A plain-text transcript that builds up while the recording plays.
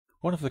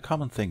One of the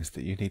common things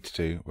that you need to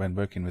do when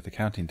working with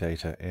accounting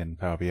data in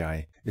Power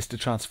BI is to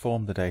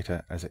transform the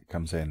data as it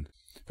comes in.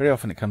 Very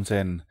often it comes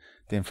in,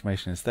 the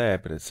information is there,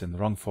 but it's in the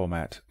wrong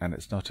format and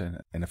it's not in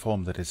a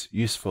form that is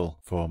useful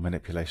for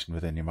manipulation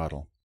within your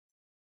model.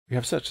 We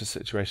have such a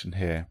situation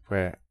here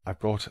where I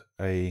brought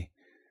a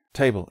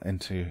table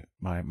into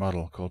my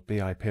model called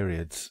BI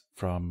periods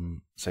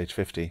from Sage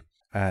 50,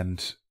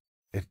 and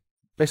it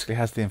basically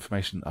has the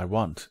information I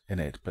want in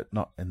it, but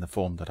not in the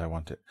form that I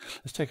want it.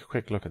 Let's take a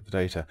quick look at the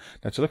data.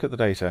 Now, to look at the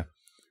data,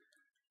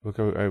 we'll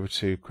go over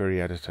to Query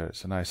Editor.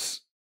 It's a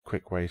nice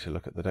quick way to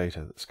look at the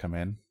data that's come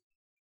in.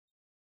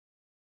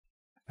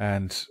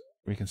 And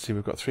we can see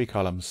we've got 3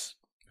 columns.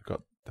 We've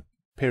got the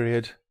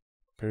period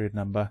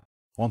number,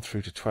 1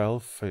 through to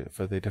 12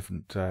 for the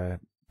different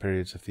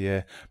periods of the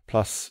year,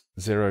 plus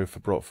 0 for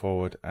brought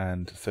forward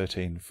and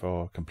 13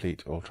 for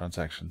complete all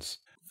transactions.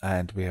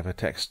 And we have a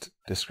text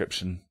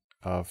description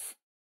of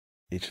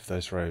each of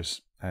those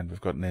rows, and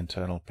we've got an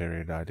internal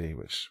period ID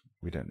which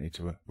we don't need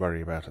to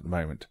worry about at the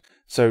moment.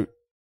 So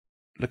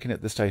looking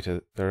at this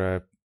data, there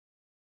are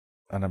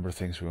a number of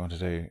things we want to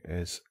do.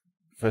 Is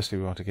firstly,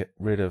 we want to get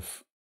rid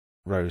of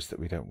rows that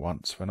we don't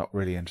want. So we're not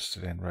really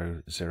interested in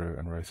row 0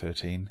 and row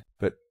 13,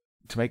 but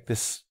to make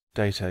this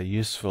data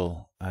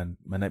useful and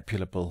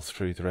manipulable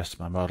through the rest of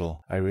my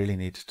model, I really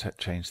need to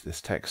change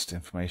this text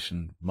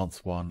information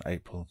month 1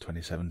 April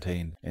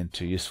 2017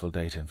 into useful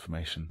data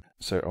information.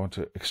 So I want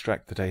to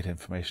extract the data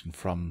information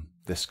from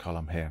this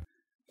column here.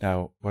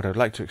 Now what I'd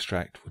like to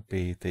extract would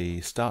be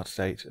the start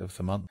date of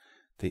the month,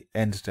 the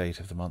end date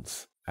of the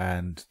month,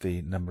 and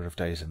the number of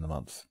days in the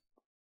month.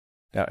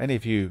 Now, any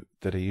of you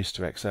that are used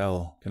to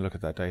Excel can look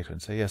at that data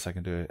and say, yes, I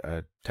can do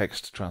a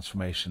text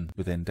transformation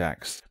within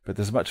DAX, but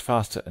there's a much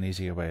faster and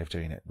easier way of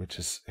doing it, which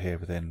is here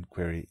within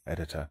Query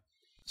Editor.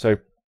 So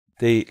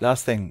the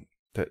last thing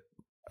that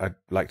I'd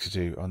like to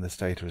do on this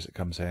data as it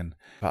comes in,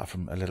 apart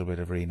from a little bit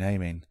of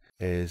renaming,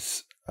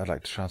 is I'd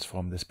like to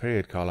transform this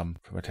period column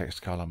from a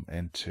text column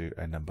into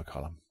a number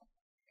column.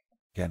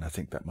 Again, I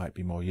think that might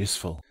be more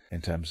useful in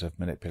terms of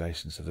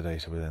manipulations of the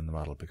data within the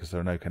model, because there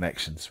are no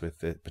connections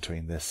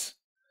between this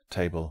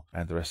table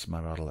and the rest of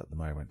my model at the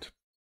moment.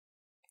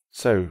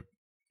 So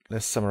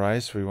let's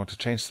summarize. We want to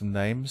change some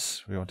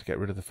names. We want to get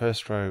rid of the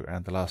first row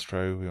and the last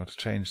row. We want to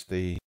change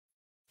the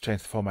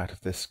format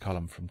of this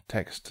column from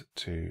text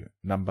to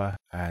number,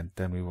 and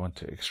then we want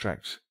to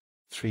extract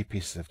 3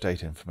 pieces of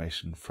data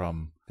information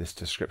from this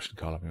description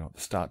column. We want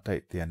the start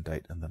date, the end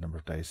date, and the number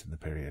of days in the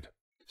period.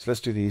 So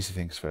let's do the easy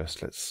things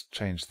first. Let's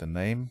change the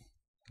name.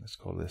 Let's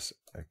call this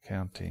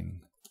Accounting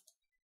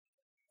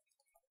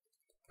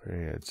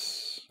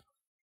Periods.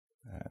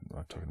 And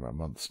we're talking about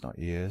months, not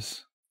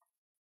years.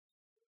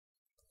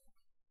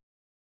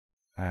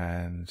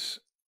 And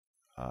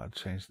I'll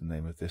change the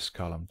name of this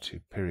column to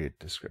Period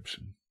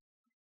Description.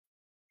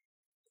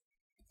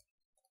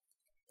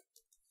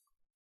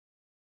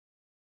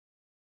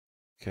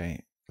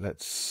 Okay,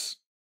 let's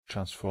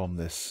transform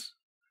this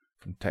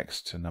from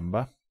text to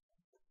number.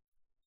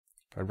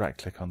 If I right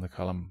click on the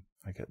column,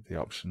 I get the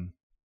option,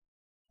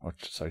 or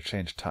sorry,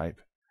 change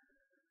type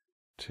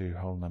to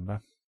whole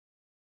number.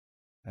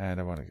 And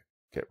I want to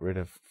get rid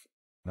of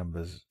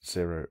numbers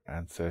 0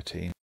 and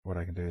 13. What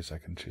I can do is I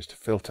can choose to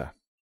filter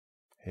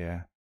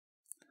here.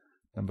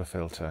 Number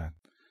filter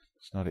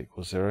does not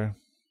equal 0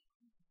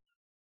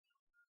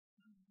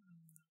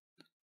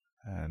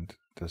 and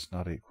does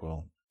not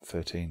equal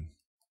 13.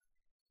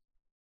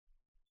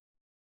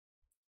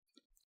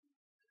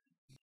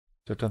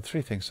 So I've done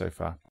 3 things so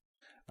far.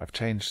 I've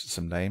changed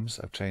some names.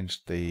 I've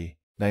changed the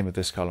name of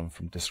this column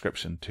from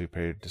description to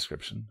period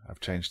description. I've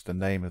changed the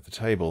name of the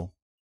table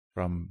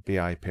from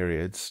BI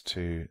periods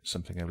to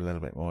something a little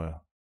bit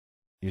more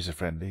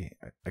user-friendly,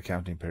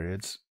 accounting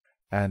periods.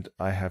 And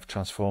I have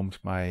transformed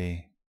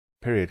my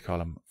period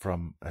column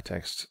from a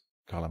text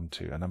column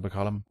to a number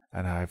column.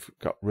 And I've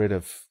got rid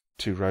of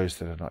 2 rows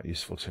that are not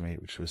useful to me,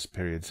 which was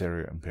period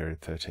 0 and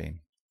period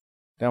 13.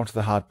 Now to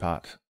the hard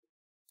part.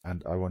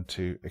 And I want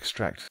to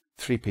extract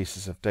 3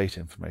 pieces of data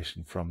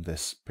information from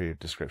this period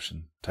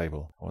description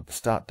table. I want the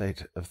start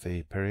date of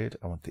the period,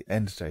 I want the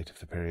end date of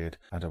the period,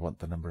 and I want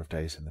the number of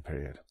days in the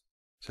period.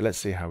 So let's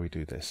see how we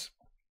do this.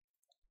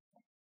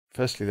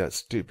 Firstly,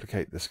 let's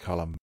duplicate this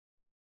column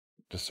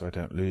just so I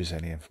don't lose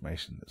any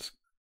information that's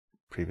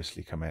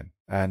previously come in.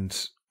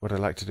 And what I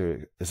like to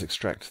do is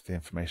extract the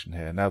information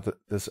here. Now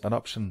there's an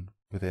option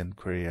within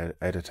Query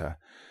Editor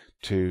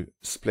to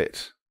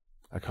split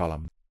a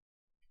column.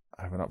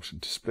 I have an option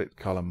to split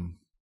column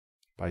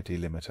by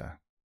delimiter.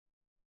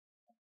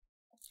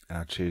 And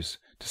I'll choose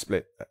to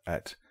split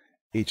at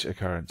each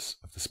occurrence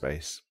of the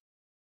space.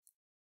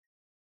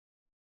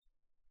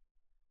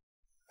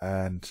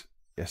 And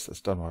yes,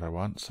 that's done what I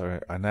want. So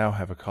I now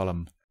have a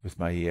column with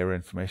my year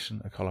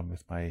information, a column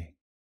with my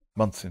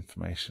month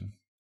information,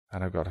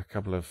 and I've got a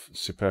couple of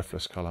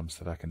superfluous columns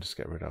that I can just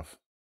get rid of.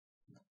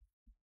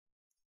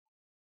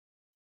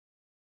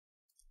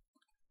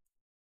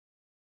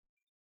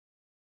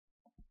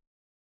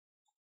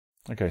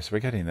 Okay, so we're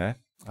getting there.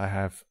 I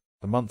have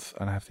the month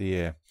and I have the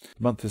year.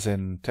 The month is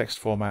in text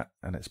format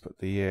and it's put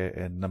the year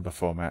in number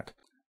format.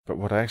 But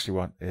what I actually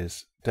want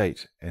is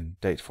date in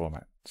date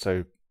format.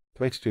 So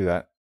the way to do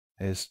that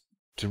is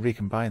to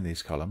recombine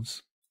these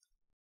columns.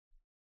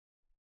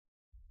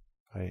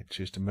 I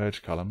choose to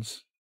merge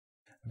columns.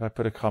 If I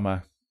put a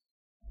comma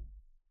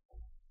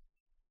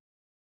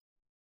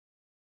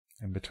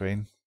in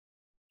between,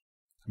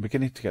 I'm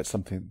beginning to get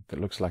something that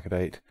looks like a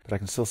date, but I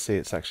can still see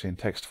it's actually in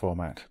text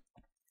format.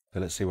 So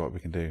let's see what we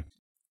can do.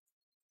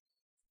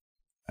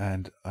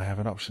 And I have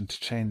an option to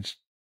change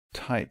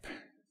type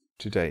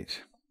to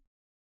date.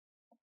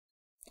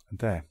 And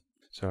there.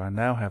 So I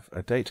now have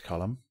a date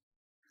column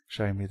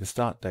showing me the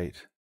start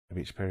date of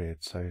each period.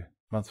 So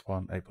month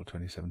 1, April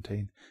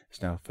 2017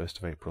 is now 1st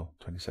of April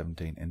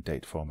 2017 in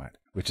date format,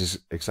 which is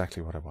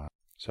exactly what I want.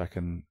 So I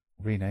can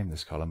rename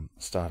this column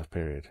start of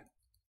period.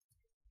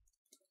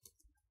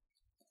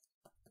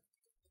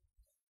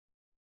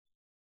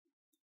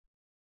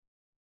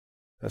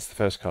 That's the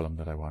first column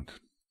that I want.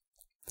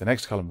 The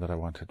next column that I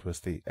wanted was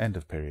the end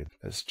of period.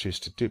 Let's choose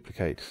to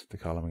duplicate the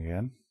column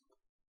again.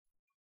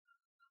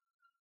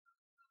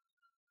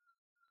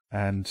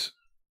 And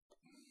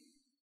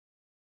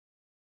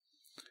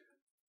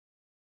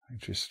I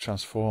choose to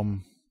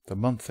transform the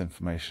month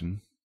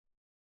information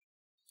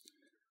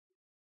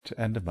to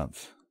end of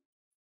month.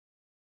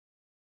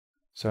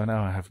 So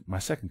now I have my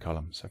second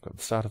column. So I've got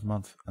the start of the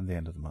month and the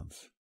end of the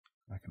month.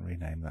 I can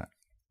rename that.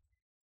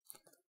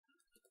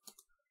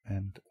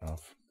 End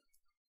of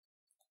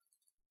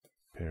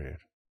period.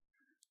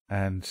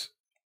 And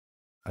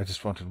I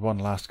just wanted one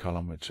last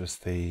column, which was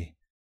the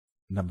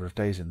number of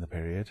days in the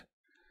period.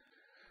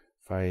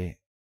 If I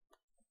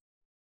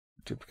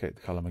duplicate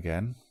the column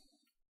again,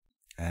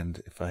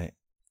 and if I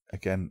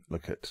again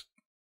look at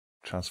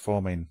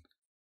transforming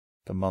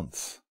the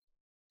months,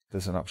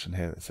 there's an option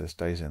here that says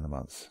days in the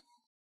month.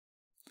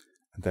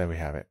 And there we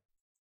have it.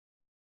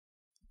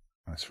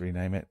 Let's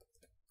rename it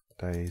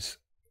days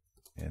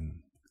in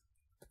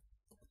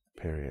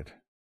period.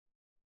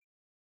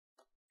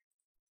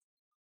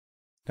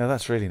 Now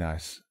that's really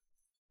nice.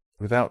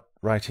 Without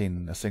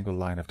writing a single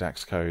line of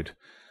DAX code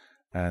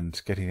and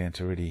getting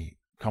into really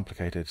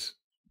complicated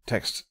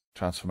text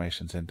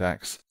transformations in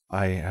DAX,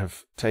 I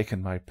have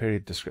taken my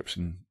period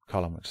description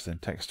column, which is in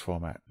text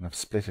format, and I've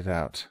split it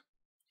out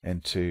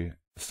into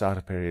the start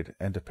of period,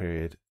 end of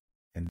period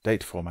in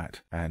date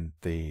format, and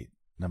the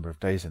number of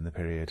days in the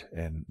period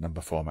in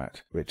number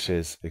format, which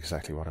is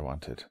exactly what I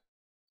wanted.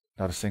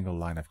 Not a single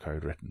line of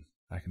code written.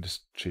 I can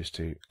just choose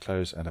to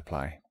close and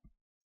apply.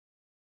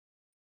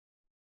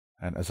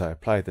 And as I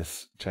apply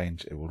this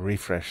change, it will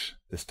refresh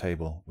this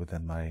table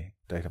within my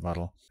data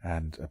model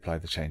and apply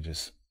the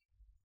changes.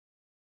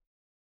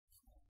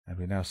 And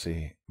we now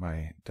see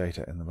my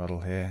data in the model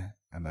here,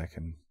 and I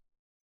can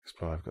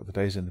explore. I've got the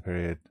days in the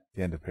period,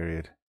 the end of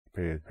period,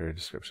 period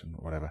description,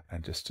 whatever.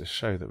 And just to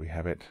show that we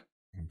have it,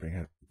 I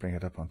can bring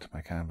it up onto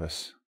my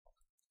canvas.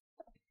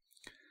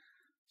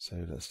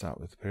 So let's start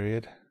with the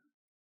period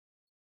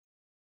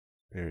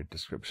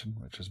description,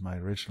 which was my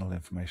original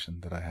information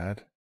that I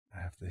had.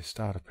 I have the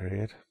start of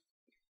period,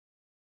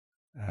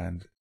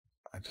 and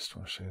I just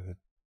want to show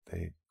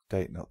the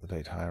date, not the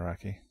date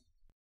hierarchy,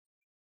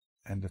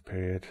 end of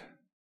period,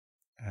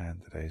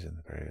 and the days in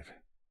the period.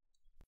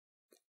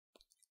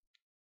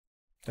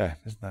 Yeah,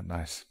 isn't that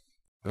nice?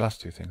 The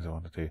last two things I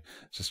want to do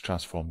is just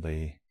transform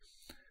the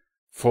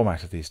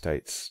format of these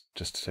dates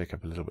just to take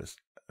up a little bit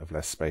of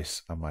less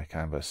space on my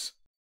canvas.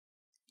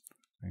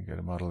 And go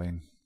to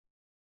modeling,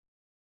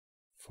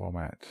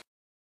 format.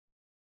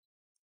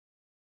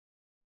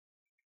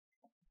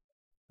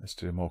 Let's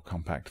do a more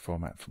compact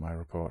format for my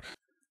report.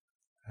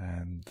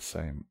 And the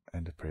same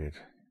end of period.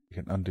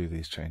 You can undo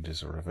these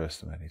changes or reverse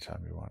them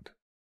anytime you want.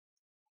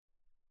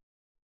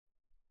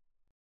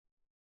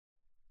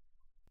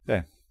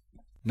 There.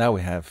 Now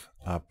we have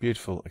our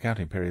beautiful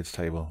accounting periods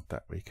table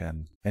that we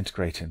can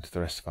integrate into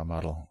the rest of our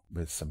model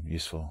with some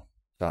useful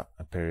start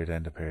of period,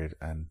 end of period,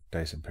 and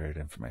days in period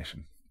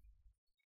information.